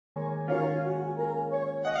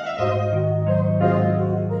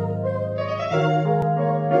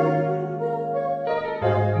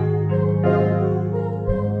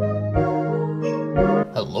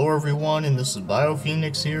everyone, and this is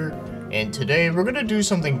BioPhoenix here, and today we're going to do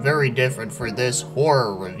something very different for this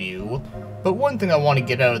horror review. But one thing I want to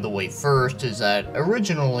get out of the way first is that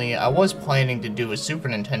originally I was planning to do a Super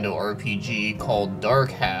Nintendo RPG called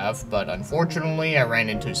Dark Half, but unfortunately I ran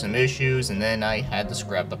into some issues and then I had to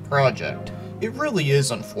scrap the project. It really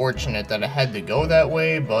is unfortunate that I had to go that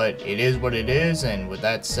way, but it is what it is, and with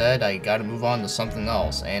that said, I gotta move on to something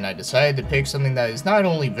else, and I decided to pick something that is not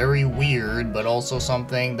only very weird, but also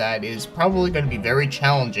something that is probably going to be very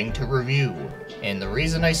challenging to review. And the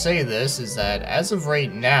reason I say this is that as of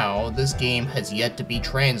right now, this game has yet to be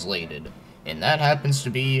translated, and that happens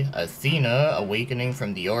to be Athena: Awakening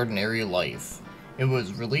from the Ordinary Life. It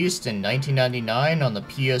was released in 1999 on the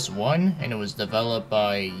PS1, and it was developed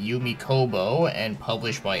by Yumi Kobo and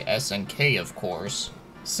published by SNK, of course.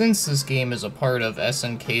 Since this game is a part of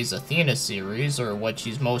SNK's Athena series, or what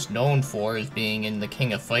she's most known for is being in the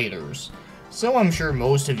King of Fighters. So I'm sure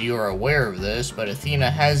most of you are aware of this, but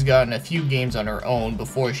Athena has gotten a few games on her own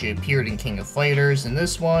before she appeared in King of Fighters, and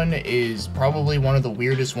this one is probably one of the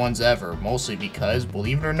weirdest ones ever, mostly because,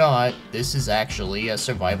 believe it or not, this is actually a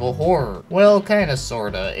survival horror. Well, kinda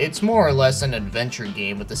sorta. It's more or less an adventure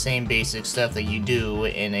game with the same basic stuff that you do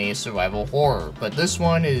in a survival horror, but this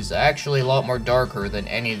one is actually a lot more darker than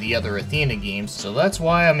any of the other Athena games, so that's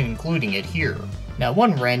why I'm including it here. Now,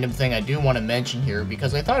 one random thing I do want to mention here,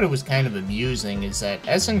 because I thought it was kind of amusing, is that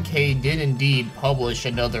SNK did indeed publish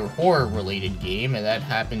another horror-related game, and that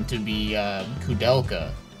happened to be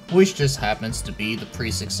Kudelka, which just happens to be the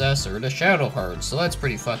pre-successor to Shadow Hearts, so that's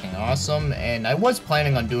pretty fucking awesome, and I was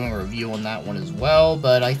planning on doing a review on that one as well,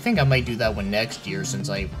 but I think I might do that one next year, since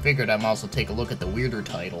I figured I might also take a look at the weirder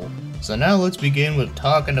title. So now let's begin with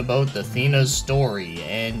talking about Athena's story,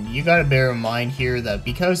 and you gotta bear in mind here that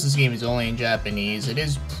because this game is only in Japanese, it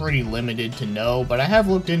is pretty limited to know, but I have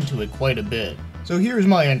looked into it quite a bit. So here's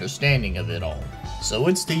my understanding of it all. So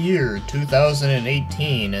it's the year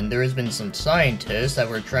 2018, and there has been some scientists that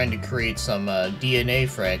were trying to create some DNA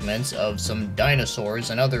fragments of some dinosaurs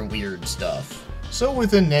and other weird stuff. So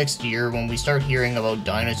within next year, when we start hearing about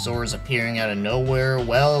dinosaurs appearing out of nowhere,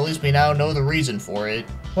 well, at least we now know the reason for it.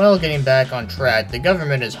 Well, getting back on track, the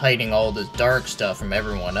government is hiding all this dark stuff from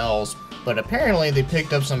everyone else, but apparently they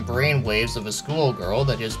picked up some brainwaves of a schoolgirl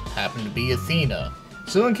that just happened to be Athena.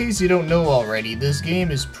 So in case you don't know already, this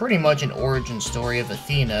game is pretty much an origin story of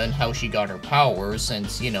Athena and how she got her powers,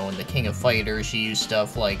 since, you know, in the King of Fighters she used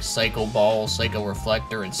stuff like Psycho Ball, Psycho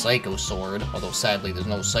Reflector, and Psycho Sword, although sadly there's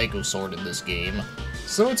no Psycho Sword in this game.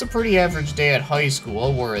 So it's a pretty average day at high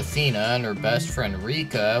school where Athena and her best friend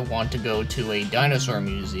Rika want to go to a dinosaur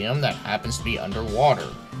museum that happens to be underwater.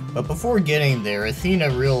 But before getting there, Athena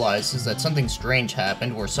realizes that something strange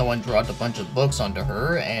happened where someone dropped a bunch of books onto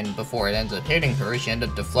her, and before it ends up hitting her, she ends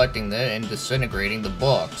up deflecting them and disintegrating the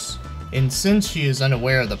books. And since she is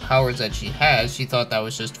unaware of the powers that she has, she thought that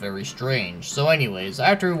was just very strange. So anyways,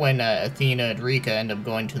 after when Athena and Rika end up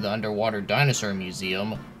going to the underwater dinosaur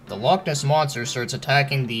museum, the Loch Ness Monster starts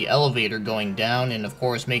attacking the elevator going down, and of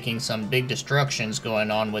course making some big destructions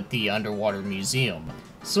going on with the underwater museum.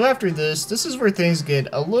 So after this is where things get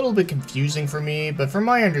a little bit confusing for me, but from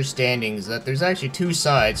my understanding is that there's actually two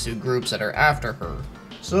sides to groups that are after her.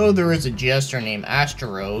 So there is a jester named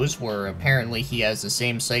Asteros, where apparently he has the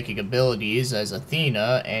same psychic abilities as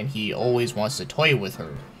Athena, and he always wants to toy with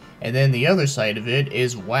her. And then the other side of it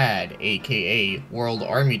is WAD, aka World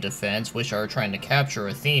Army Defense, which are trying to capture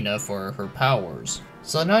Athena for her powers.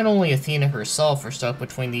 So not only Athena herself are stuck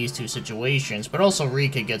between these two situations, but also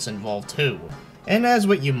Rika gets involved too. And as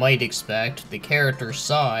what you might expect, the character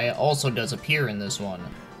Sai also does appear in this one,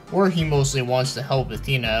 where he mostly wants to help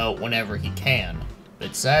Athena out whenever he can.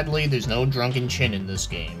 But sadly, there's no drunken chin in this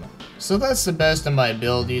game. So that's the best of my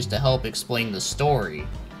abilities to help explain the story.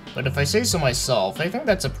 But if I say so myself, I think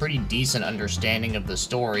that's a pretty decent understanding of the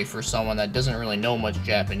story for someone that doesn't really know much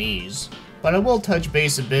Japanese. But I will touch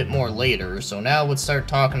base a bit more later, so now let's start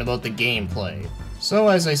talking about the gameplay. So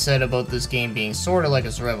as I said about this game being sorta like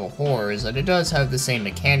a survival horror is that it does have the same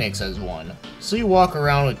mechanics as one. So you walk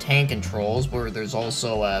around with tank controls where there's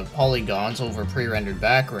also polygons over pre-rendered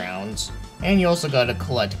backgrounds, and you also gotta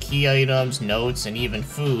collect key items, notes, and even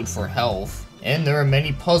food for health. And there are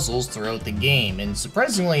many puzzles throughout the game, and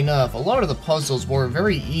surprisingly enough, a lot of the puzzles were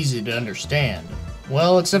very easy to understand.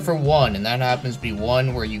 Well, except for one, and that happens to be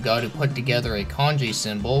one where you gotta put together a kanji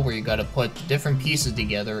symbol, where you gotta put the different pieces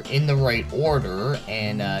together in the right order,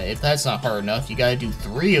 and if that's not hard enough, you gotta do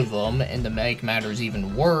 3 of them, and to make matters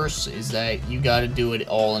even worse, is that you gotta do it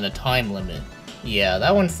all in a time limit. Yeah,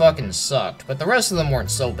 that one fucking sucked, but the rest of them weren't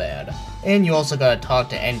so bad. And you also gotta talk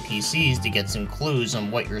to NPCs to get some clues on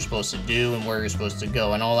what you're supposed to do and where you're supposed to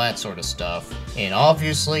go and all that sort of stuff. And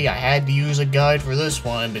obviously, I had to use a guide for this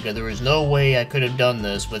one because there was no way I could have done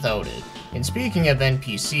this without it. And speaking of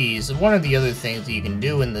NPCs, one of the other things that you can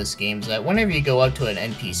do in this game is that whenever you go up to an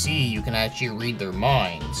NPC, you can actually read their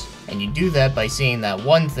minds. And you do that by seeing that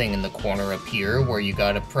one thing in the corner up here where you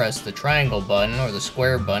gotta press the triangle button or the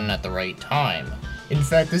square button at the right time. In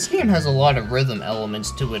fact, this game has a lot of rhythm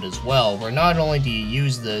elements to it as well, where not only do you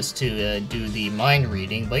use this to do the mind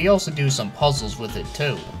reading, but you also do some puzzles with it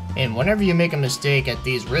too. And whenever you make a mistake at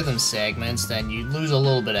these rhythm segments, then you lose a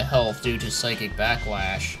little bit of health due to psychic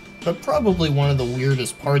backlash. But probably one of the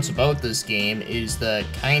weirdest parts about this game is the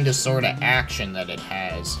kinda sorta action that it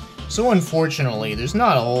has. So unfortunately, there's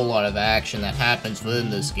not a whole lot of action that happens within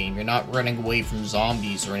this game. You're not running away from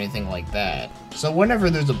zombies or anything like that. So whenever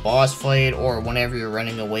there's a boss fight or whenever you're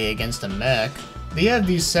running away against a mech, they have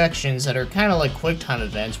these sections that are kind of like quick time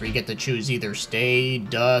events where you get to choose either stay,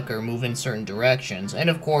 duck, or move in certain directions. And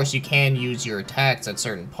of course you can use your attacks at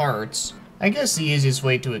certain parts. I guess the easiest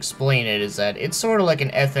way to explain it is that it's sort of like an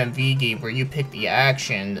FMV game where you pick the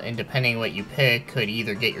action, and depending what you pick could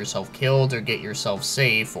either get yourself killed or get yourself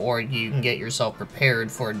safe, or you can get yourself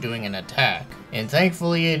prepared for doing an attack. And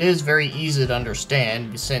thankfully it is very easy to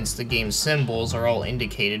understand since the game's symbols are all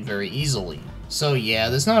indicated very easily. So yeah,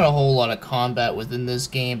 there's not a whole lot of combat within this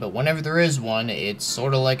game, but whenever there is one, it's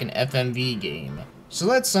sort of like an FMV game. So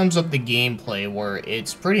that sums up the gameplay, where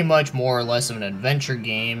it's pretty much more or less of an adventure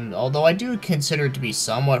game, although I do consider it to be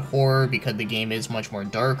somewhat horror because the game is much more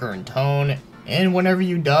darker in tone, and whenever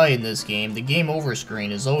you die in this game, the game over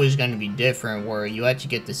screen is always going to be different, where you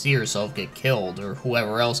actually get to see yourself get killed, or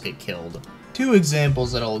whoever else get killed. 2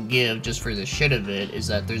 examples that I'll give just for the shit of it is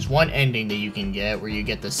that there's one ending that you can get where you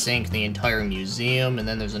get to sink the entire museum, and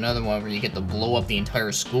then there's another one where you get to blow up the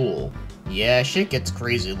entire school. Yeah, shit gets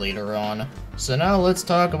crazy later on. So now let's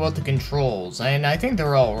talk about the controls, and I think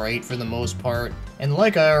they're alright for the most part. And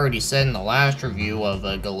like I already said in the last review of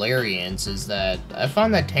Galarians, is that I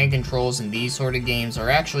found that tank controls in these sort of games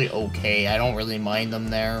are actually okay. I don't really mind them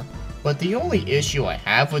there. But the only issue I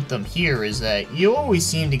have with them here is that you always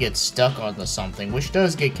seem to get stuck onto something, which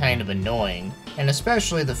does get kind of annoying. And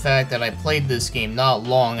especially the fact that I played this game not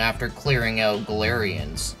long after clearing out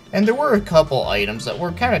Galarians. And there were a couple items that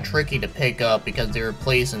were kind of tricky to pick up because they were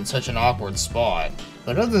placed in such an awkward spot.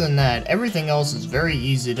 But other than that, everything else is very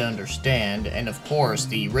easy to understand, and of course,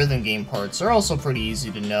 the rhythm game parts are also pretty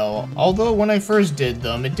easy to know. Although when I first did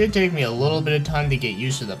them, it did take me a little bit of time to get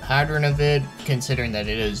used to the pattern of it, considering that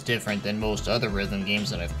it is different than most other rhythm games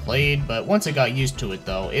that I've played, but once I got used to it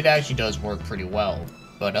though, it actually does work pretty well.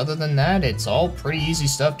 But other than that, it's all pretty easy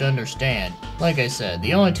stuff to understand. Like I said,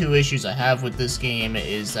 the only 2 issues I have with this game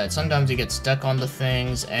is that sometimes you get stuck on the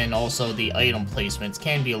things, and also the item placements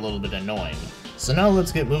can be a little bit annoying. So now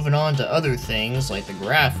let's get moving on to other things like the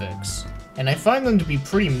graphics. And I find them to be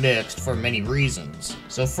pretty mixed for many reasons.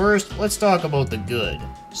 So first, let's talk about the good.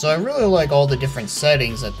 So I really like all the different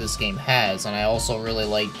settings that this game has, and I also really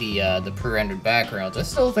like the pre-rendered backgrounds. I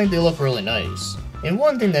still think they look really nice. And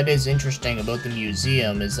one thing that is interesting about the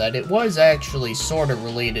museum is that it was actually sort of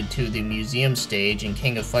related to the museum stage in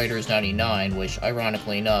King of Fighters 99, which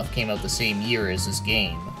ironically enough came out the same year as this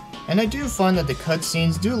game. And I do find that the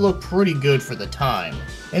cutscenes do look pretty good for the time.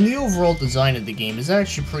 And the overall design of the game is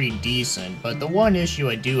actually pretty decent, but the one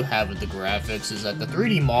issue I do have with the graphics is that the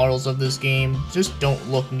 3D models of this game just don't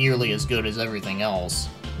look nearly as good as everything else.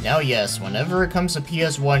 Now yes, whenever it comes to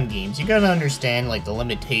PS1 games, you gotta understand like the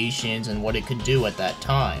limitations and what it could do at that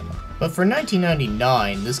time. But for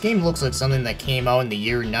 1999, this game looks like something that came out in the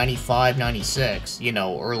year 95-96, you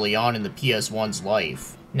know, early on in the PS1's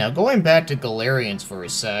life. Now going back to Galarians for a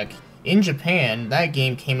sec, in Japan, that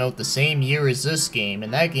game came out the same year as this game,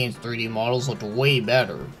 and that game's 3D models looked way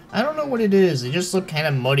better. I don't know what it is, they just look kinda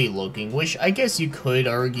muddy looking, which I guess you could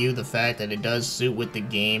argue the fact that it does suit with the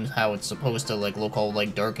game, how it's supposed to like look all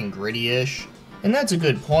like dark and gritty-ish. And that's a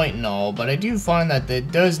good point and all, but I do find that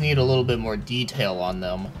it does need a little bit more detail on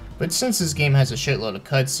them. But since this game has a shitload of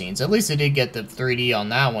cutscenes, at least it did get the 3D on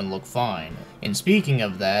that one look fine. And speaking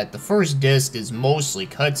of that, the first disc is mostly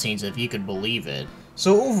cutscenes if you could believe it.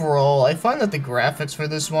 So overall, I find that the graphics for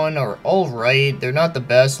this one are alright. They're not the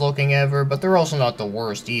best looking ever, but they're also not the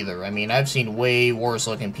worst either. I mean, I've seen way worse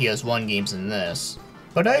looking PS1 games than this.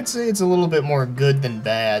 but I'd say it's a little bit more good than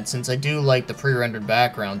bad since I do like the pre-rendered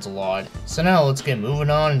backgrounds a lot. So now let's get moving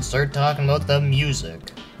on and start talking about the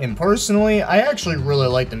music. And personally, I actually really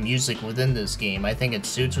like the music within this game. I think it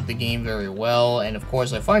suits with the game very well, and of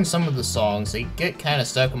course I find some of the songs, they get kinda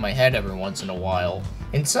stuck in my head every once in a while.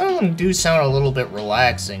 And some of them do sound a little bit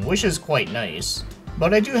relaxing, which is quite nice.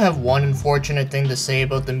 But I do have one unfortunate thing to say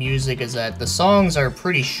about the music is that the songs are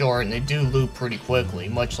pretty short and they do loop pretty quickly,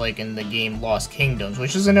 much like in the game Lost Kingdoms,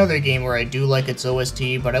 which is another game where I do like its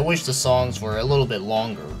OST, but I wish the songs were a little bit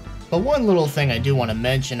longer. But one little thing I do want to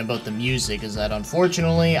mention about the music is that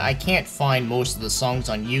unfortunately I can't find most of the songs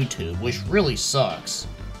on YouTube, which really sucks.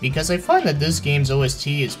 Because I find that this game's OST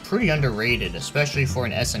is pretty underrated, especially for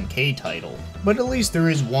an SNK title. But at least there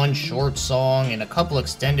is one short song and a couple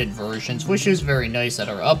extended versions, which is very nice that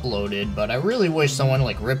are uploaded, but I really wish someone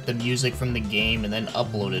like ripped the music from the game and then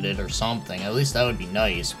uploaded it or something. At least that would be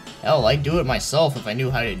nice. Hell, I'd do it myself if I knew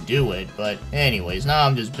how to do it, but anyways, now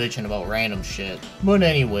I'm just bitching about random shit. But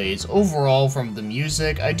anyways, overall from the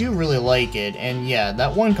music, I do really like it, and yeah,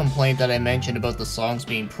 that one complaint that I mentioned about the songs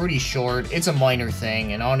being pretty short, it's a minor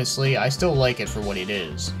thing, and honestly, I still like it for what it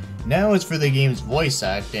is. Now as for the game's voice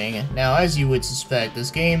acting, now as you would suspect,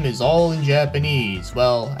 this game is all in Japanese.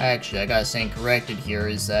 Well, actually, I gotta stand corrected here,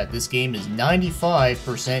 is that this game is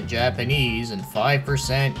 95% Japanese and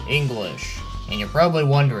 5% English. And you're probably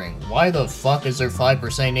wondering, why the fuck is there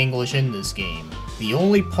 5% English in this game? The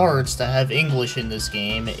only parts that have English in this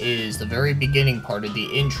game is the very beginning part of the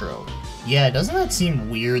intro. Yeah, doesn't that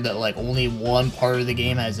seem weird that like only one part of the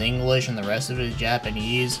game has English and the rest of it is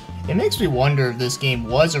Japanese? It makes me wonder if this game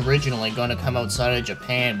was originally going to come outside of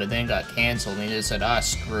Japan but then got cancelled and they just said, ah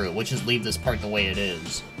screw it, we'll just leave this part the way it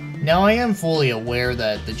is. Now I am fully aware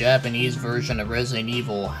that the Japanese version of Resident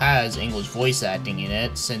Evil has English voice acting in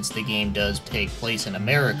it since the game does take place in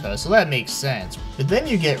America, so that makes sense. But then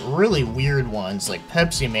you get really weird ones like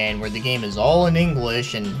Pepsi Man where the game is all in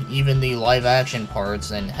English and even the live action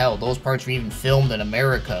parts, and hell, those parts were even filmed in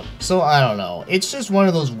America. So I don't know, it's just one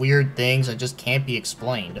of those weird things that just can't be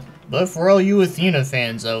explained. But for all you Athena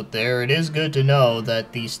fans out there, it is good to know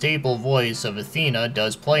that the staple voice of Athena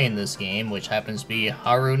does play in this game, which happens to be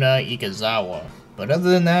Haruna Ikazawa. But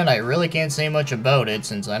other than that, I really can't say much about it,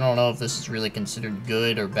 since I don't know if this is really considered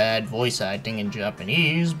good or bad voice acting in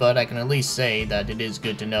Japanese, but I can at least say that it is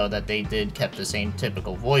good to know that they did keep the same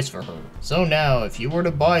typical voice for her. So now, if you were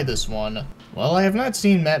to buy this one, well, I have not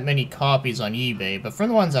seen that many copies on eBay, but from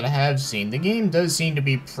the ones that I have seen, the game does seem to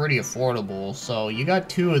be pretty affordable, so you got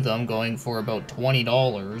two of them going for about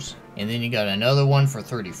 $20, and then you got another one for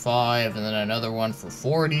 $35, and then another one for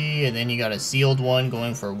 $40, and then you got a sealed one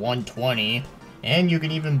going for $120, and you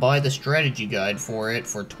can even buy the strategy guide for it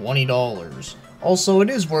for $20. Also, it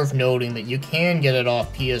is worth noting that you can get it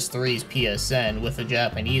off PS3's PSN with a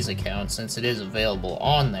Japanese account since it is available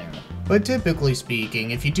on there. But typically speaking,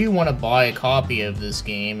 if you do want to buy a copy of this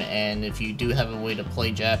game, and if you do have a way to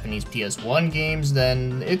play Japanese PS1 games,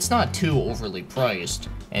 then it's not too overly priced.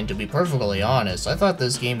 And to be perfectly honest, I thought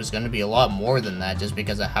this game was going to be a lot more than that just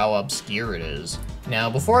because of how obscure it is. Now,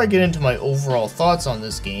 before I get into my overall thoughts on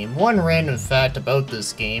this game, one random fact about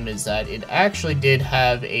this game is that it actually did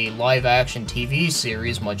have a live-action TV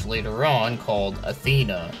series much later on called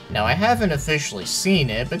Athena. Now, I haven't officially seen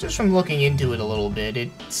it, but just from looking into it a little bit,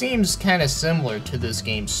 it seems kind of similar to this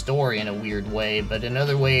game's story in a weird way, but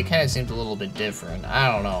another way it kind of seems a little bit different. I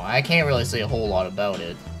don't know, I can't really say a whole lot about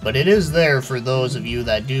it. But it is there for those of you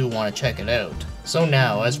that do want to check it out. So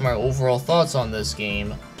now, as for my overall thoughts on this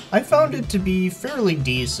game, I found it to be fairly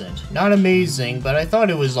decent. Not amazing, but I thought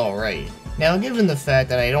it was alright. Now, given the fact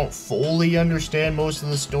that I don't fully understand most of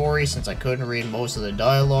the story since I couldn't read most of the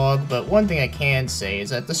dialogue, but one thing I can say is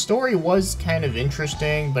that the story was kind of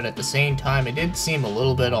interesting, but at the same time it did seem a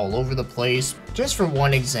little bit all over the place. Just for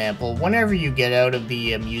one example, whenever you get out of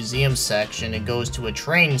the museum section, it goes to a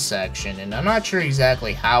train section, and I'm not sure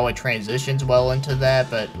exactly how it transitions well into that,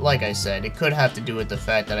 but like I said, it could have to do with the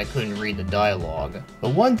fact that I couldn't read the dialogue.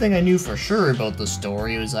 But one thing I knew for sure about the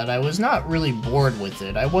story was that I was not really bored with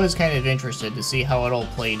it. I was kind of interested to see how it all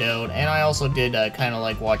played out, and I also did kind of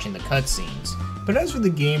like watching the cutscenes. But as for the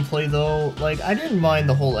gameplay though, like, I didn't mind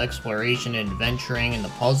the whole exploration and adventuring and the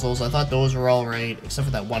puzzles. I thought those were alright, except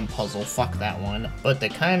for that one puzzle, fuck that one. But the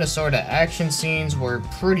kind of sort of action scenes were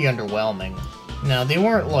pretty underwhelming. Now, they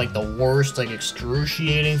weren't like the worst, like,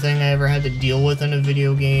 excruciating thing I ever had to deal with in a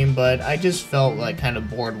video game, but I just felt like kind of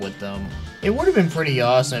bored with them. It would have been pretty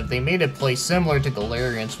awesome if they made it play similar to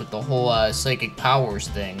Galarian's with the whole psychic powers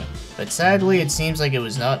thing, but sadly it seems like it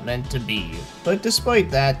was not meant to be. But despite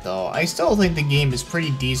that though, I still think the game is pretty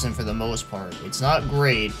decent for the most part. It's not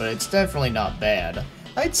great, but it's definitely not bad.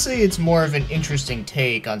 I'd say it's more of an interesting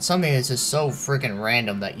take on something that's just so freaking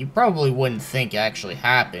random that you probably wouldn't think actually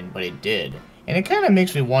happened, but it did. And it kinda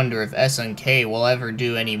makes me wonder if SNK will ever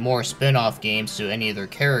do any more spin-off games to any of their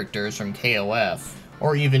characters from KOF,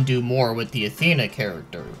 or even do more with the Athena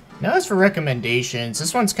character. Now as for recommendations,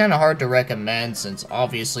 this one's kinda hard to recommend since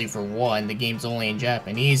obviously for one, the game's only in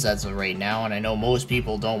Japanese as of right now, and I know most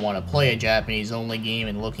people don't want to play a Japanese only game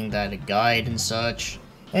and looking at a guide and such.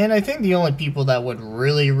 And I think the only people that would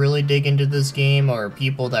really dig into this game are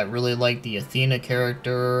people that really like the Athena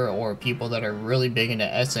character, or people that are really big into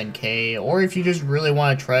SNK, or if you just really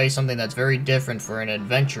want to try something that's very different for an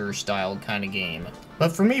adventure-style kind of game.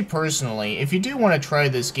 But for me personally, if you do want to try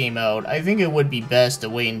this game out, I think it would be best to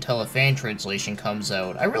wait until a fan translation comes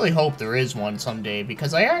out. I really hope there is one someday,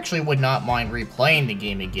 because I actually would not mind replaying the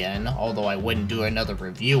game again, although I wouldn't do another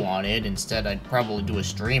review on it. Instead, I'd probably do a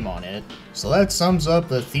stream on it. So that sums up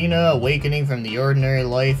Athena Awakening from the Ordinary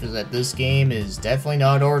Life, is that this game is definitely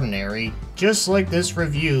not ordinary. Just like this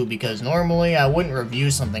review, because normally I wouldn't review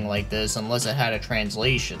something like this unless it had a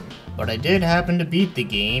translation. But I did happen to beat the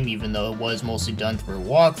game, even though it was mostly done through a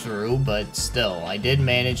walkthrough, but still, I did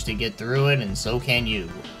manage to get through it, and so can you.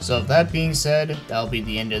 So with that being said, that'll be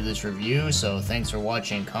the end of this review, so thanks for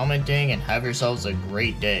watching and commenting, and have yourselves a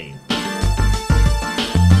great day.